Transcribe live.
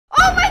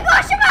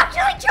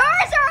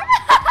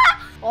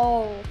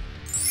Oh.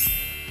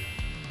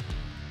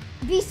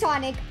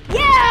 V-Sonic.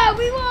 Yeah,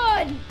 we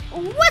won!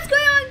 What's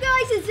going on,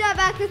 guys? It's Zab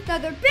back with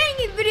another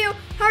banging video.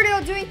 How are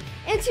y'all doing?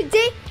 And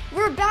today,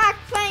 we're back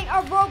playing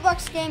our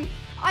Roblox game.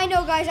 I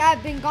know, guys,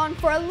 I've been gone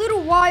for a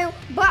little while,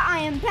 but I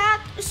am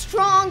back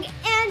strong.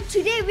 And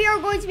today, we are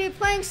going to be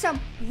playing some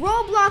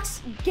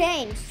Roblox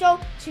games. So,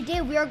 today,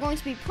 we are going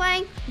to be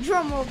playing,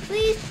 drumroll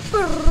please,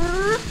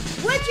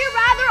 Would You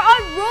Rather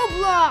on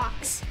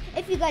Roblox.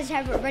 If you guys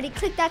haven't already,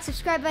 click that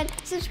subscribe button,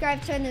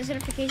 subscribe, turn those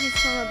notifications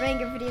for more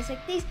banger videos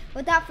like these.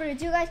 Without further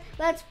ado, guys,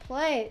 let's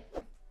play.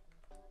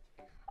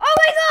 Oh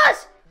my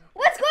gosh!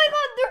 What's going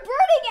on? They're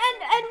burning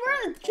and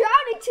we're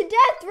drowning to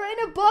death. We're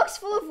in a box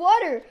full of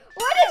water.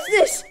 What is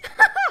this?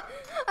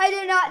 I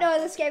did not know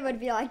this game would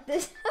be like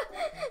this.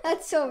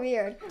 That's so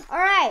weird. All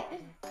right.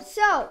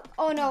 So,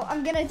 oh no,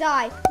 I'm gonna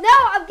die.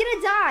 No, I'm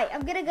gonna die.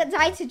 I'm gonna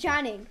die to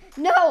drowning.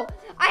 No,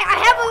 I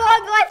have a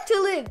long life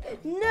to live.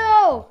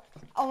 No.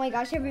 Oh my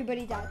gosh,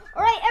 everybody died.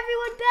 All right,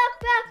 everyone,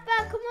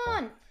 back. Come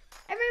on.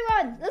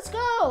 Everyone, let's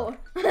go.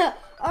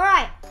 All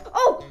right.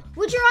 Oh,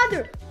 would you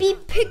rather be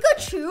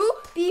Pikachu,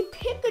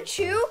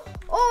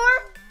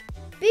 or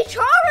be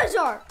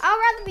Charizard?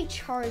 I'd rather be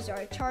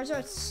Charizard.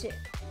 Charizard's sick.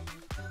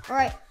 All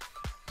right.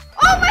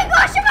 Oh my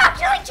gosh, I'm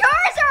actually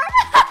Charizard.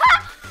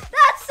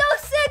 That's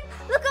so sick.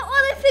 Look at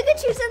all the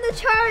Pikachus and the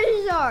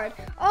Charizard.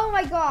 Oh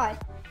my god.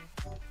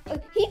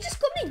 He just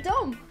called me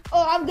dumb.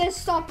 Oh, I'm gonna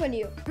stomp on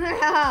you.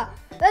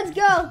 Let's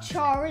go,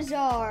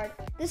 Charizard.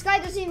 This guy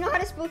doesn't even know how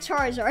to spell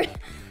Charizard.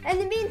 In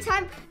the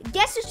meantime,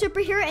 guess a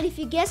superhero, and if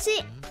you guess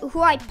it,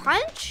 who I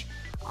punch,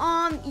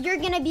 you're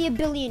gonna be a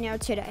billionaire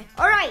today.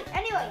 All right.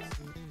 Anyways,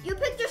 you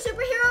picked your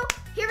superhero.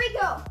 Here we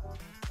go.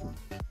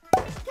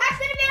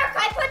 Captain America.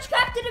 I punch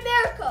Captain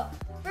America.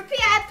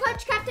 Repeat. I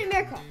punch Captain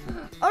America.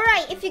 All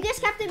right. If you guess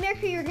Captain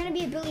America, you're gonna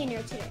be a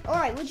billionaire today. All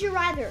right. Would you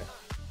rather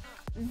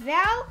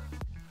Val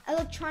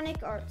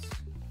Electronic Arts?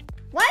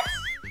 What?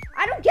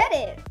 I don't get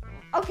it.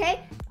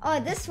 Okay.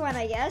 This one,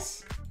 I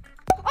guess.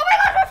 Oh my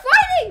god, we're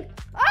fighting!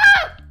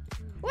 Ah!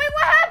 Wait,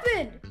 what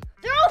happened?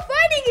 They're all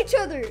fighting each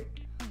other.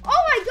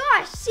 Oh my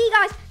gosh. See,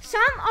 guys,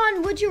 some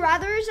on Would You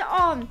Rathers,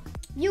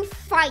 you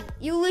fight.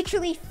 You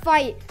literally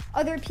fight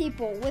other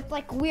people with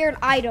like weird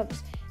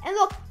items. And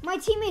look, my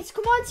teammates,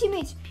 come on,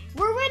 teammates.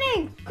 We're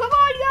winning. Come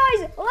on,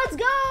 guys. Let's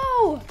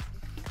go.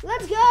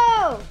 Let's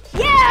go.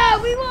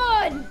 Yeah, we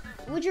won.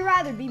 Would you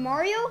rather be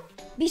Mario?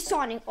 Be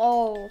Sonic.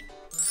 Oh.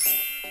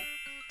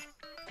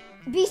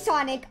 Be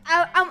Sonic.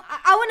 I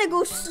want to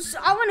go.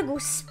 I want to go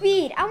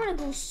speed. I want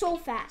to go so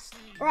fast.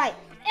 All right.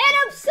 And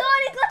I'm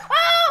Sonic.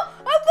 Oh,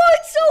 I'm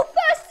going so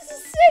fast. This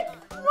is sick.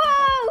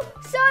 Whoa,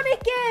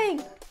 Sonic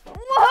Gang.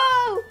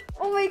 Whoa.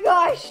 Oh my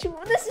gosh.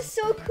 This is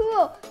so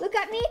cool. Look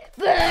at me.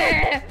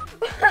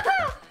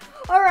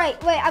 All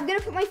right. Wait. I'm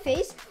gonna put my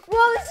face.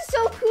 Whoa. This is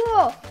so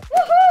cool.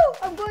 Woohoo!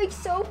 I'm going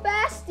so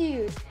fast,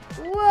 dude.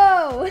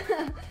 Whoa.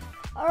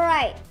 All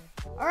right.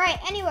 All right.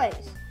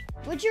 Anyways,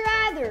 would you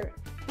rather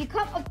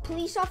become a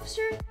police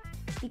officer,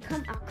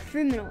 become a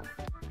criminal?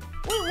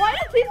 Wait, why do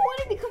people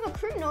want to become a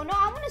criminal? No,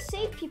 I want to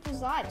save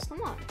people's lives.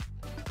 Come on.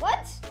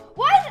 What?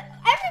 Why is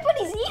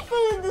everybody's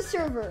evil in the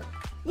server?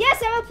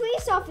 Yes, I'm a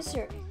police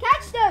officer.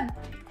 Catch them.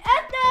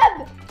 At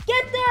them.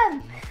 Get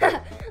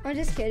them. I'm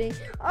just kidding.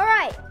 All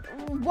right.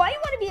 Why do you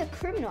want to be a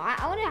criminal?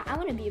 I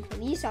want to be a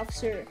police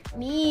officer.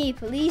 Me,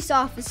 police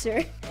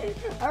officer.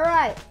 All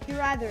right. You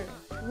rather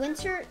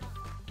winter?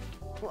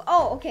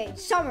 Oh, okay.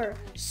 Summer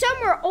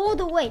all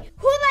the way.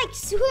 Who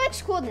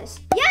likes coolness?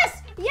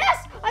 Yes.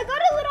 I got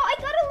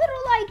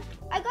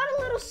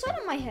a little sun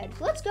on my head.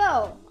 Let's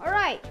go. All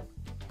right.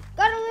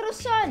 Got a little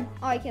sun.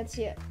 Oh, I can't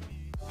see it.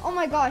 Oh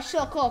my gosh.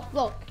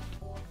 Look.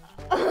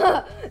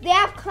 They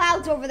have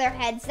clouds over their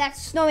heads.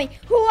 That's snowing.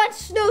 Who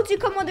wants snow to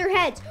come on their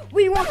heads?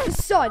 We want the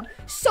sun.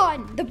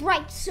 The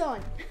bright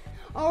sun.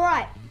 All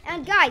right.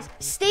 And guys,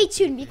 stay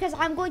tuned because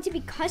I'm going to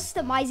be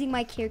customizing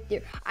my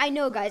character. I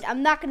know, guys,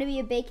 I'm not going to be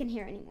a bacon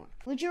here anymore.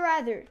 Would you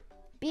rather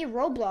be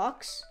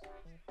Roblox,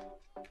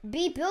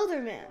 be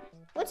Builderman?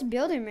 What's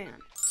Builderman?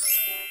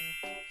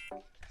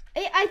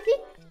 I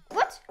think,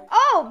 what?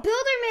 Oh,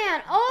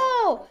 Builderman.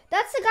 Oh,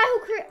 that's the guy who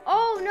created,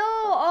 oh no.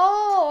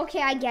 Oh,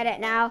 okay, I get it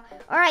now.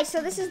 All right,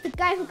 so this is the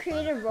guy who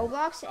created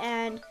Roblox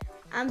and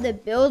I'm the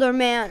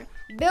Builderman.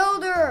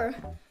 Builder.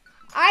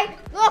 I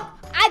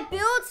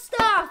build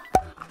stuff.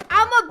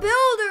 I'm a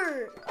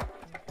builder.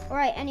 All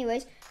right,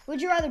 anyways,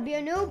 would you rather be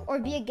a noob or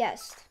be a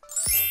guest?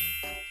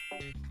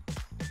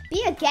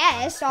 Be a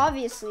guest,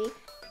 obviously.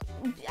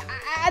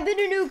 I've been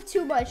a noob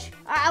too much.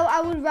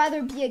 I would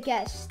rather be a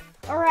guest.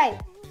 All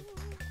right.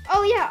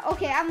 Oh yeah,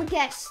 okay, I'm a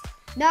guest,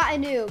 not a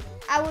noob.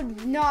 I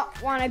would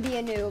not want to be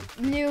a noob.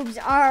 Noobs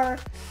are,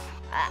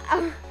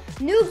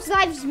 noobs'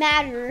 lives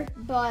matter,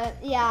 but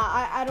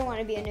yeah, I don't want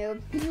to be a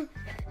noob.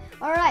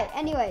 All right,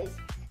 anyways.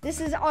 This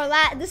is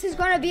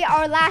gonna be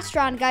our last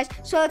round, guys.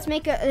 So let's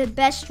make a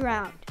best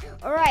round.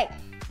 All right.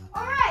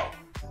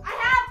 I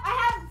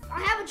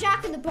have a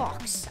Jack in the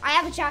Box.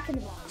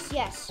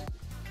 Yes.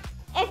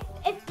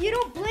 If you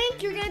don't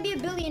blink, you're gonna be a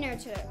billionaire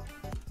today.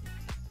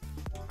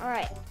 All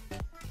right.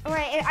 All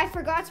right, I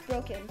forgot it's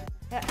broken.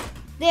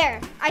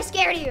 There, I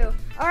scared you.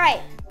 All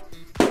right.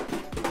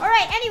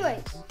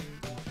 Anyways,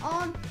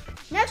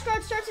 next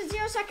round starts in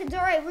 0 seconds.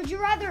 All right, would you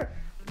rather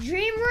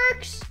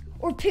DreamWorks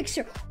or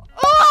Pixar?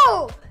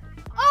 Oh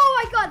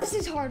my God, this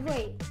is hard.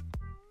 Wait.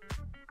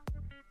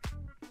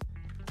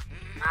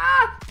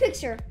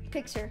 Pixar.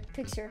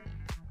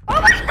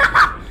 Oh my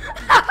God!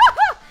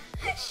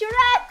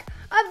 Shrek!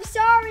 I'm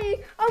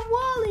sorry. I'm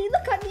Wally.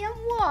 Look at me. I'm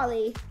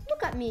Wally.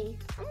 Look at me.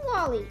 I'm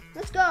Wally.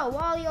 Let's go.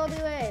 Wally all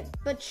the way.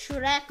 But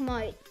Shrek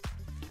might.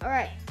 All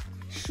right.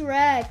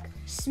 Shrek.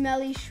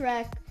 Smelly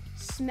Shrek.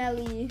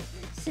 Smelly.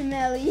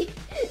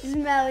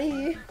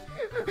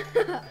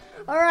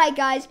 All right,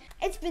 guys.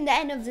 It's been the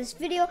end of this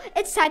video.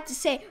 It's time to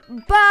say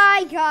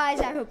bye, guys.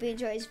 I hope you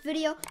enjoyed this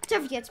video.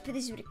 Don't forget to put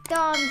this video a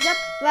thumbs up,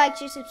 like,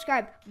 share,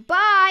 subscribe.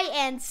 Bye,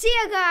 and see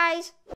you guys.